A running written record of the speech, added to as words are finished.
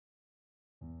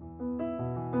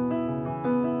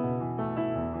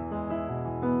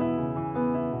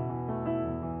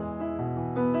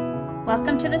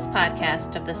Welcome to this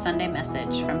podcast of the Sunday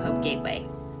message from Hope Gateway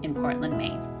in Portland,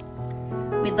 Maine.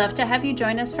 We'd love to have you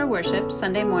join us for worship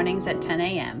Sunday mornings at 10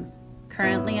 a.m.,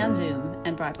 currently on Zoom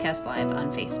and broadcast live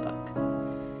on Facebook.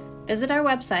 Visit our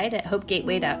website at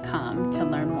hopegateway.com to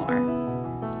learn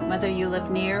more. Whether you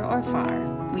live near or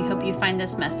far, we hope you find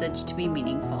this message to be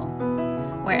meaningful.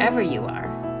 Wherever you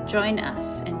are, join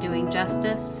us in doing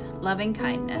justice, loving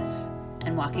kindness,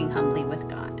 and walking humbly with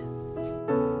God.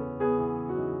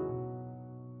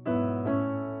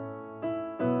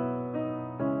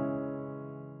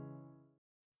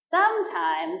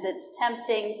 Sometimes it's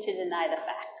tempting to deny the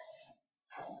facts,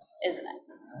 isn't it?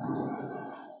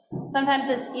 Sometimes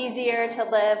it's easier to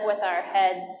live with our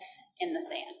heads in the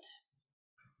sand.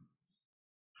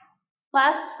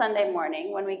 Last Sunday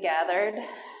morning, when we gathered,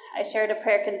 I shared a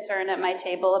prayer concern at my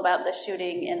table about the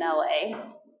shooting in LA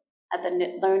at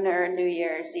the Lunar New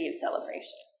Year's Eve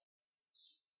celebration.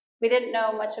 We didn't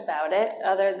know much about it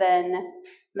other than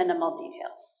minimal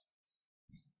details.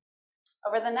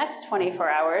 Over the next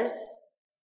 24 hours,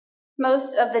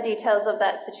 most of the details of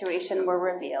that situation were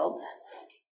revealed.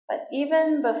 But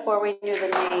even before we knew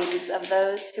the names of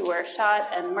those who were shot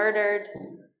and murdered,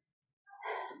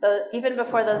 even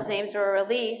before those names were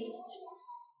released,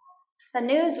 the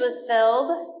news was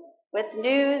filled with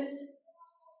news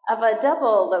of a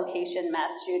double location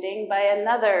mass shooting by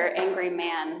another angry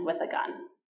man with a gun.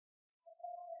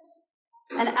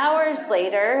 And hours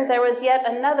later, there was yet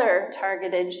another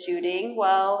targeted shooting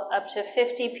while up to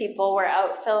 50 people were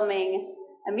out filming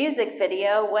a music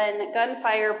video when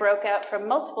gunfire broke out from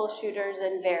multiple shooters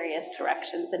in various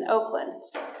directions in Oakland.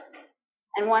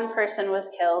 And one person was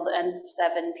killed and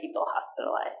 7 people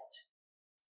hospitalized.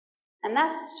 And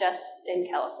that's just in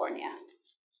California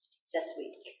this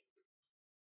week.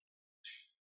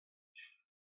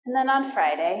 And then on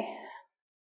Friday,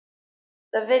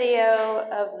 the video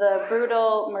of the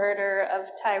brutal murder of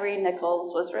Tyre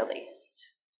Nichols was released.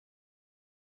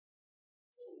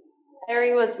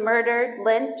 Tyre was murdered,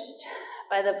 lynched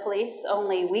by the police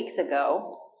only weeks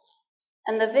ago,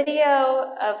 and the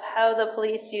video of how the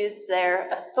police used their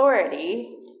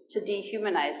authority to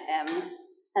dehumanize him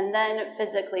and then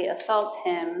physically assault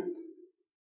him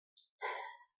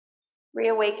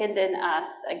reawakened in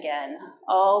us again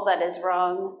all that is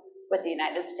wrong with the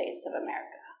United States of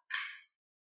America.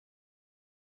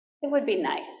 It would be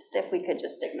nice if we could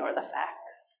just ignore the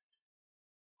facts.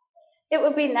 It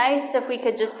would be nice if we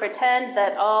could just pretend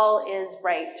that all is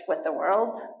right with the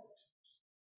world.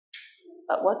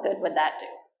 But what good would that do?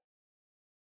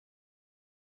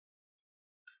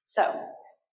 So,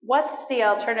 what's the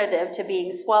alternative to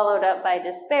being swallowed up by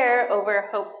despair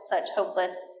over such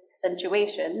hopeless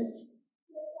situations?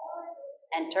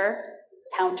 Enter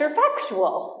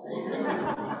counterfactual.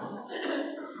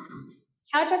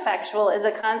 Counterfactual is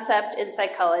a concept in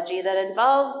psychology that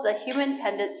involves the human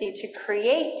tendency to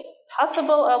create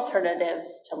possible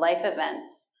alternatives to life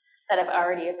events that have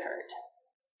already occurred.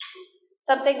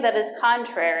 Something that is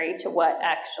contrary to what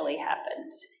actually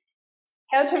happened.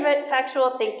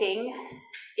 Counterfactual thinking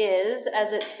is,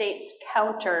 as it states,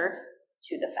 counter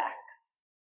to the facts.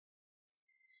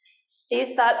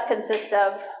 These thoughts consist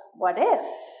of what if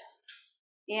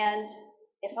and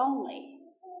if only,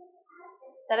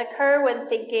 that occur when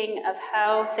thinking of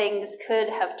how things could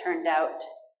have turned out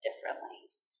differently.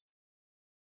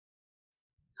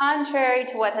 Contrary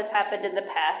to what has happened in the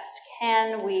past,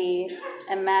 can we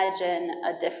imagine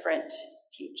a different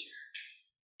future?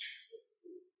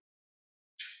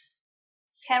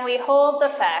 Can we hold the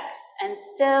facts and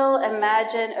still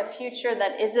imagine a future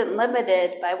that isn't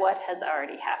limited by what has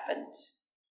already happened,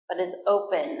 but is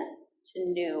open to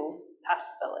new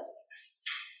possibilities?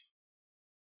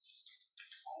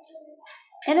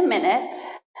 In a minute,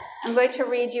 I'm going to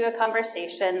read you a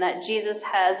conversation that Jesus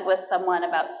has with someone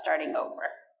about starting over,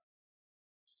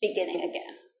 beginning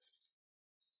again.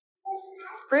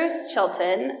 Bruce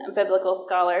Chilton, a biblical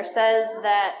scholar, says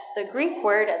that the Greek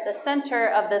word at the center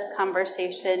of this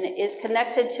conversation is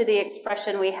connected to the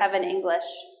expression we have in English,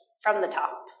 from the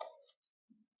top,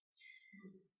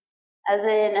 as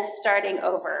in starting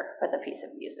over with a piece of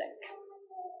music.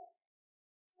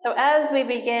 So as we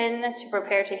begin to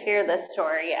prepare to hear this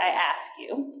story, I ask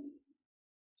you,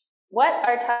 what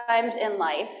are times in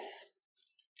life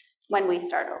when we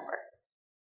start over?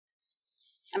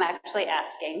 I'm actually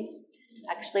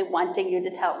wanting you to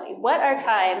tell me, what are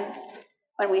times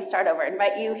when we start over? I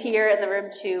invite you here in the room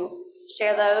to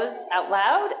share those out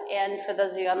loud, and for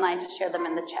those of you online to share them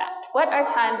in the chat. What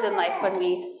are times in life when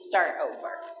we start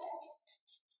over?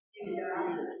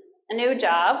 A new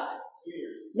job.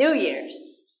 New Year's.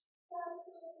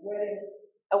 Wedding.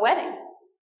 A wedding.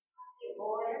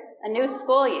 A new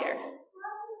school year.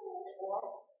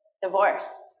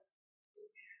 Divorce.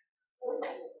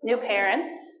 New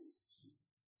parents.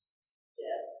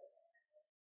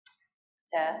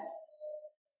 Death.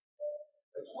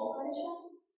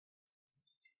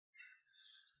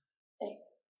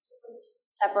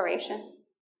 Separation.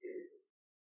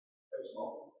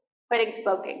 Quitting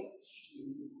smoking.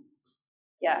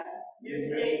 Yeah. New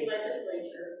state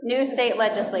legislature. New state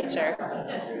legislature.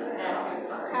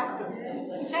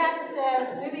 Chat says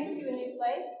moving to a new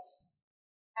place,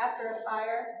 after a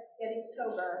fire, getting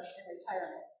sober, and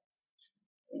retirement.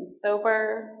 Being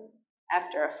sober,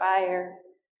 after a fire,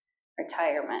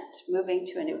 retirement, moving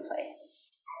to a new place.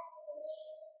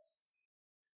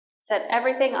 Said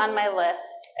everything on my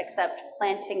list except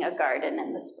planting a garden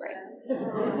in the spring.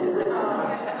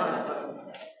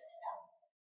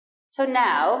 So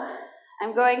now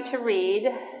I'm going to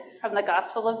read from the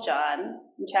Gospel of John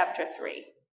in chapter 3.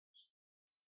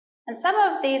 And some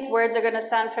of these words are going to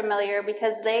sound familiar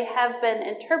because they have been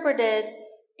interpreted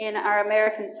in our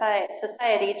American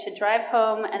society to drive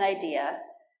home an idea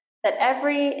that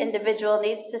every individual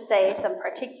needs to say some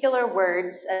particular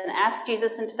words and ask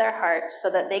Jesus into their heart so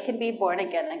that they can be born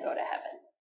again and go to heaven.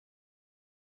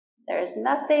 There is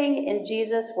nothing in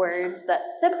Jesus' words that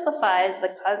simplifies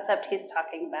the concept he's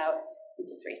talking about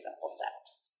into 3 simple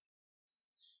steps.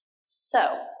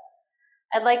 So,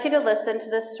 I'd like you to listen to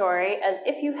this story as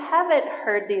if you haven't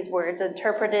heard these words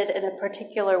interpreted in a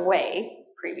particular way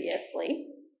previously.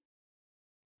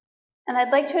 And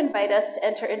I'd like to invite us to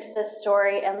enter into this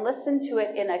story and listen to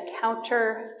it in a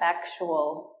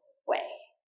counterfactual way.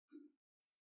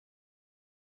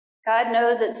 God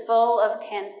knows it's full of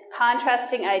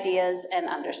contrasting ideas and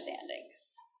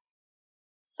understandings.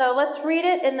 So let's read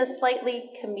it in a slightly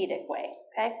comedic way,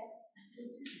 okay?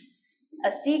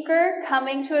 A seeker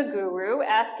coming to a guru,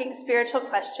 asking spiritual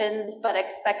questions, but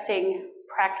expecting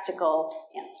practical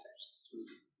answers.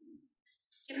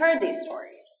 You've heard these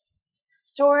stories.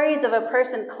 Stories of a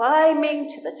person climbing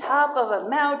to the top of a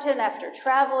mountain after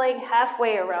traveling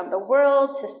halfway around the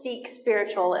world to seek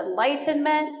spiritual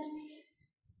enlightenment,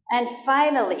 and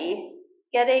finally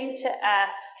getting to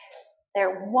ask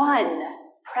their one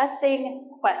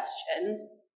pressing question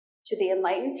to the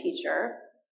enlightened teacher,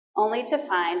 only to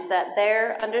find that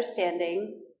their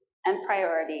understanding and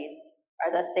priorities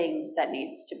are the thing that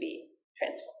needs to be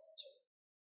transformed.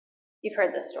 You've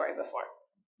heard this story before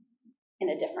in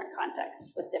a different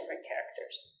context with different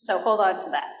characters. So hold on to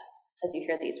that as you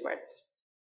hear these words.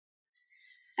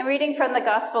 I'm reading from the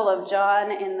Gospel of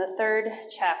John in the 3rd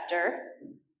chapter,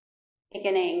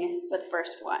 beginning with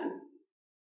verse 1.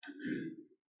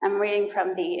 I'm reading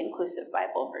from the Inclusive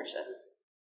Bible version.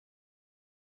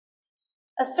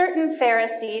 A certain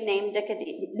Pharisee named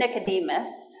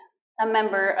Nicodemus, a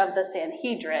member of the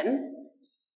Sanhedrin,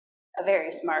 a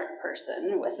very smart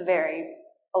person with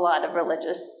a lot of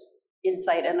religious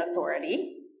insight and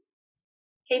authority,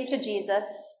 came to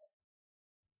Jesus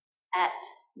at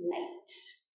night.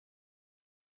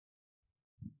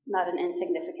 Not an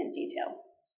insignificant detail.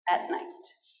 At night.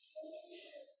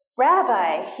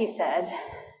 Rabbi, he said,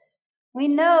 we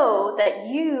know that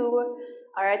you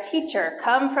are a teacher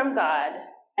come from God,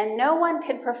 and no one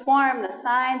can perform the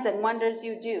signs and wonders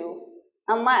you do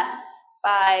unless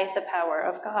by the power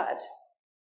of God.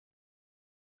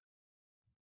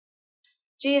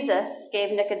 Jesus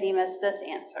gave Nicodemus this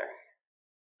answer.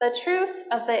 The truth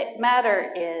of the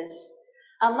matter is,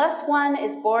 unless one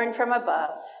is born from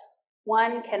above,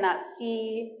 one cannot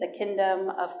see the kingdom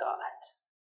of God.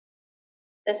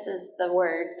 This is the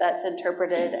word that's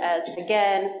interpreted as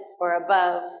again or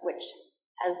above, which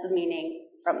has the meaning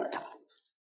from the top.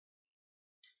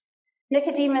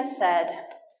 Nicodemus said,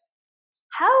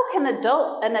 how can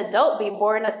an adult be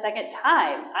born a second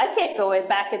time? I can't go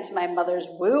back into my mother's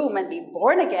womb and be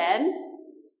born again.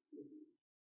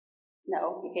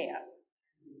 No, you can't.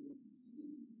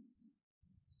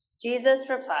 Jesus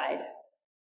replied,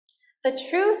 the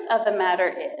truth of the matter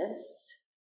is,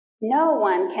 no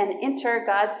one can enter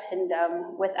God's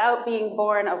kingdom without being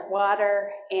born of water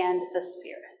and the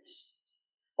Spirit.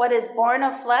 What is born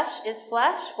of flesh is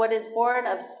flesh. What is born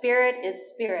of spirit is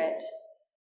spirit.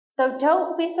 So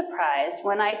don't be surprised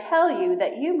when I tell you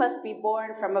that you must be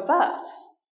born from above.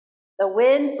 The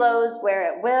wind blows where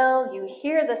it will. You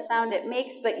hear the sound it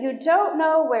makes, but you don't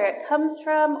know where it comes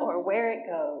from or where it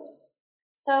goes.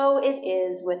 So it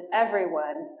is with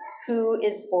everyone who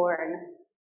is born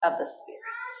of the Spirit.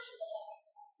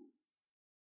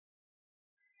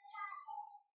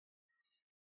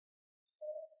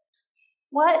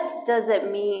 What does it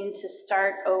mean to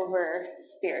start over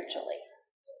spiritually?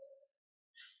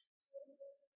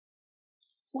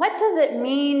 What does it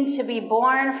mean to be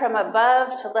born from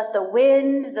above, to let the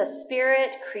wind, the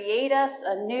Spirit, create us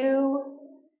anew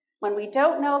when we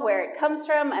don't know where it comes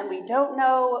from and we don't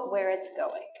know where it's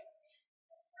going?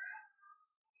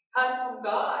 Come from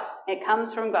God. It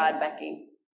comes from God, Becky.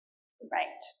 Right.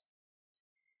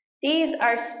 These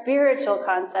are spiritual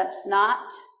concepts, not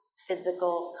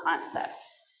physical concepts.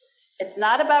 It's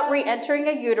not about re-entering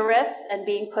a uterus and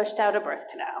being pushed out a birth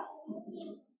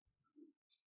canal.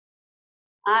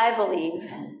 I believe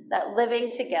that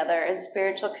living together in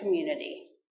spiritual community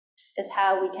is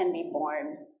how we can be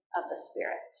born of the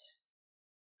Spirit.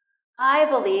 I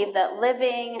believe that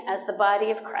living as the body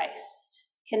of Christ,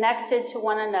 connected to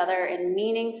one another in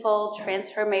meaningful,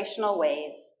 transformational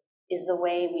ways, is the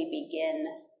way we begin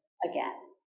again,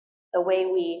 the way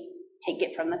we take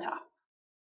it from the top.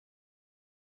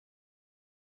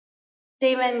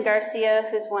 Damon Garcia,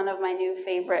 who's one of my new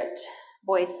favorite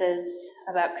voices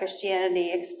about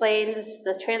Christianity, explains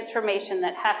the transformation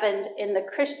that happened in the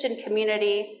Christian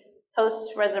community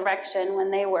post-resurrection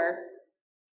when they were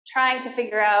trying to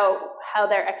figure out how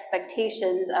their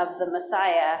expectations of the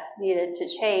Messiah needed to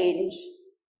change.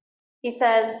 He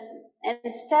says,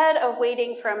 instead of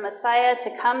waiting for a Messiah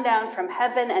to come down from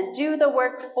heaven and do the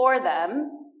work for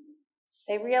them,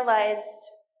 they realized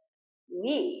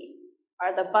we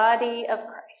are the body of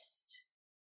Christ,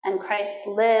 and Christ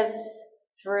lives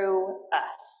through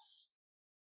us.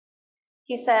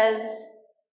 He says,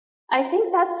 I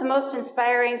think that's the most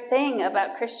inspiring thing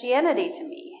about Christianity to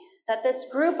me, that this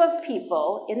group of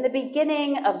people in the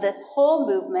beginning of this whole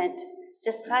movement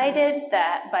decided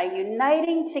that by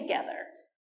uniting together,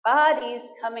 bodies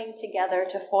coming together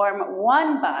to form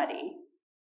one body,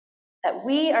 that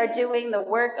we are doing the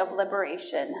work of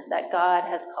liberation that God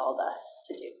has called us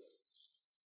to do.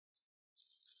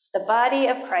 The body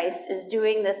of Christ is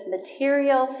doing this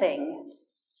material thing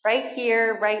right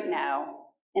here, right now,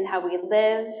 in how we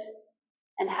live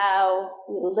and how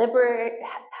we liberate,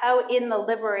 how in the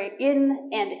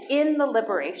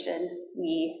liberation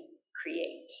we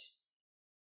create.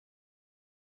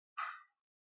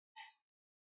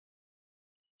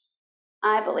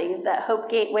 I believe that Hope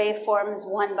Gateway forms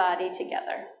one body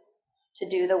together to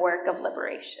do the work of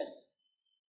liberation.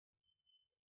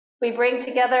 We bring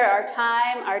together our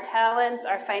time, our talents,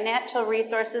 our financial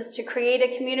resources to create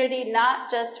a community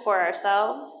not just for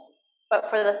ourselves,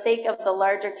 but for the sake of the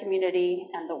larger community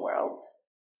and the world.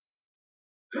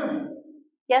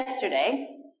 Yesterday,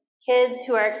 kids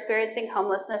who are experiencing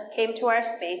homelessness came to our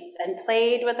space and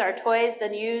played with our toys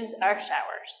and used our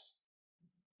showers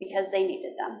because they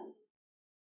needed them,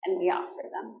 and we offer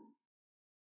them.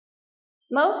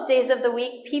 Most days of the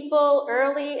week, people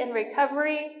early in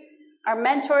recovery are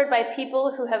mentored by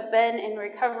people who have been in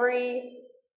recovery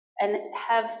and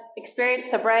have experienced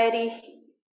sobriety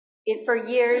for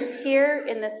years here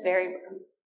in this very room,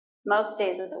 most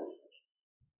days of the week.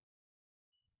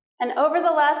 And over the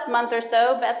last month or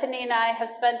so, Bethany and I have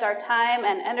spent our time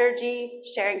and energy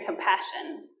sharing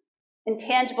compassion in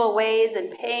tangible ways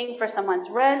and paying for someone's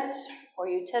rent or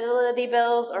utility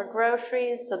bills or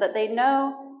groceries so that they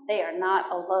know they are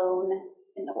not alone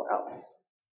in the world.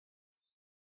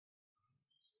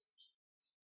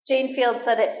 Jane Field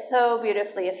said it so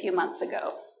beautifully a few months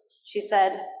ago. She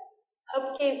said,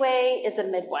 Hope Gateway is a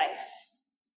midwife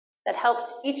that helps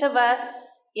each of us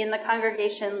in the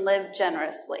congregation live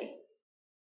generously.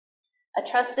 A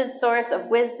trusted source of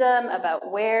wisdom about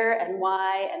where and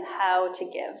why and how to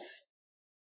give.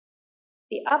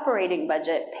 The operating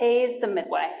budget pays the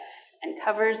midwife and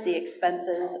covers the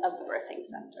expenses of the birthing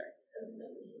center.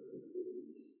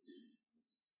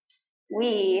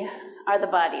 We are the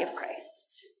body of Christ.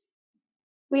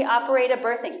 We operate a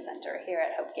birthing center here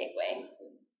at Hope Gateway.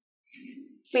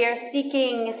 We are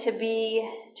seeking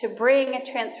to bring a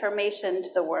transformation to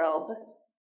the world.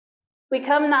 We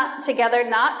come together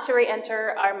not to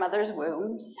re-enter our mother's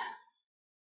wombs,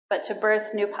 but to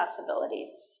birth new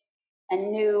possibilities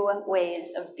and new ways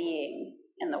of being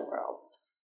in the world.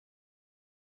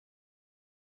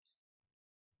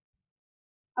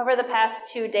 Over the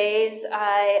past 2 days,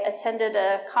 I attended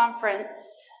a conference,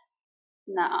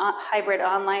 the hybrid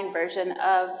online version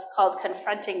called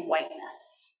Confronting Whiteness.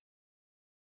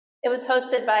 It was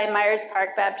hosted by Myers Park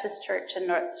Baptist Church in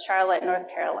Charlotte, North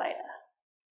Carolina.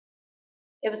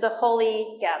 It was a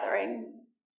holy gathering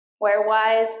where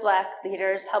wise Black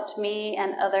leaders helped me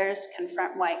and others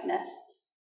confront whiteness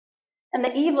and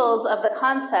the evils of the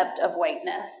concept of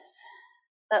whiteness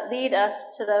that lead us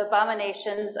to the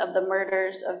abominations of the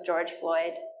murders of George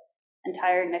Floyd and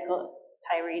Tyre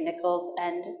Nichols,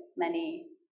 and many,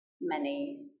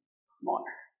 many more.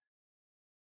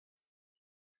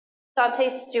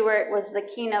 Dante Stewart was the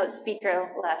keynote speaker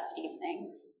last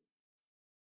evening.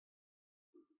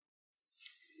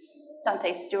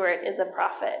 Dante Stewart is a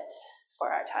prophet for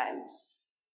our times.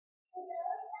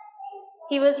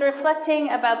 He was reflecting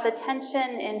about the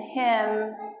tension in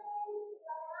him,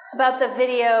 about the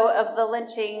video of the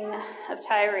lynching of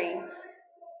Tyre,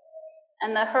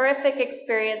 and the horrific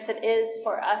experience it is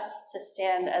for us to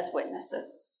stand as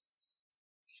witnesses.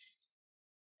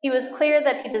 He was clear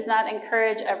that he does not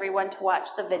encourage everyone to watch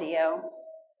the video,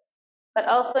 but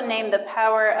also named the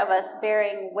power of us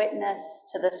bearing witness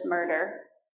to this murder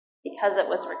because it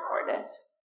was recorded.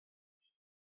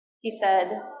 He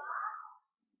said,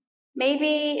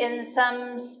 maybe in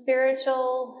some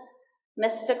spiritual,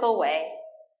 mystical way,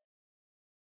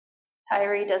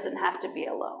 Tyre doesn't have to be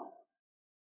alone.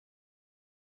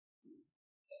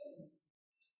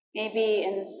 Maybe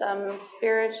in some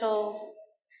spiritual,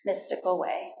 mystical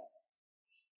way,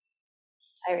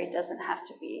 Tyre doesn't have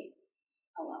to be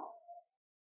alone.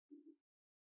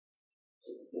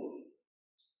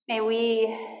 May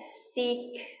we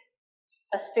seek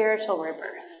a spiritual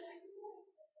rebirth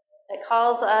that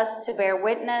calls us to bear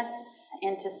witness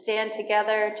and to stand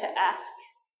together to ask,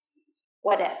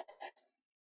 what if?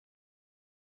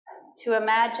 To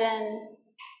imagine,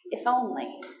 if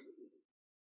only.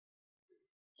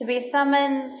 To be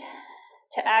summoned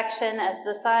to action, as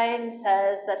the sign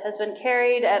says, that has been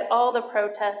carried at all the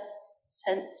protests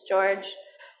since George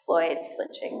Floyd's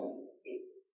lynching.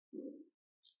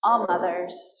 All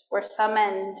mothers were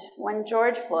summoned when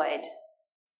George Floyd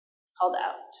called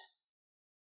out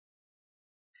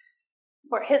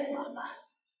for his mama.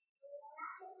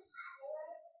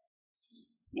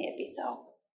 May it be so.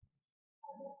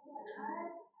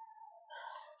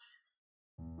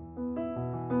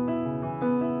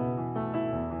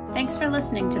 Thanks for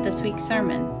listening to this week's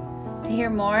sermon. To hear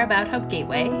more about Hope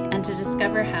Gateway and to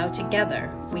discover how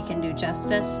together we can do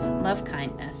justice, love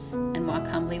kindness, and walk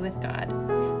humbly with God,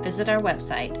 visit our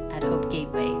website at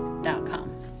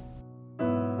hopegateway.com.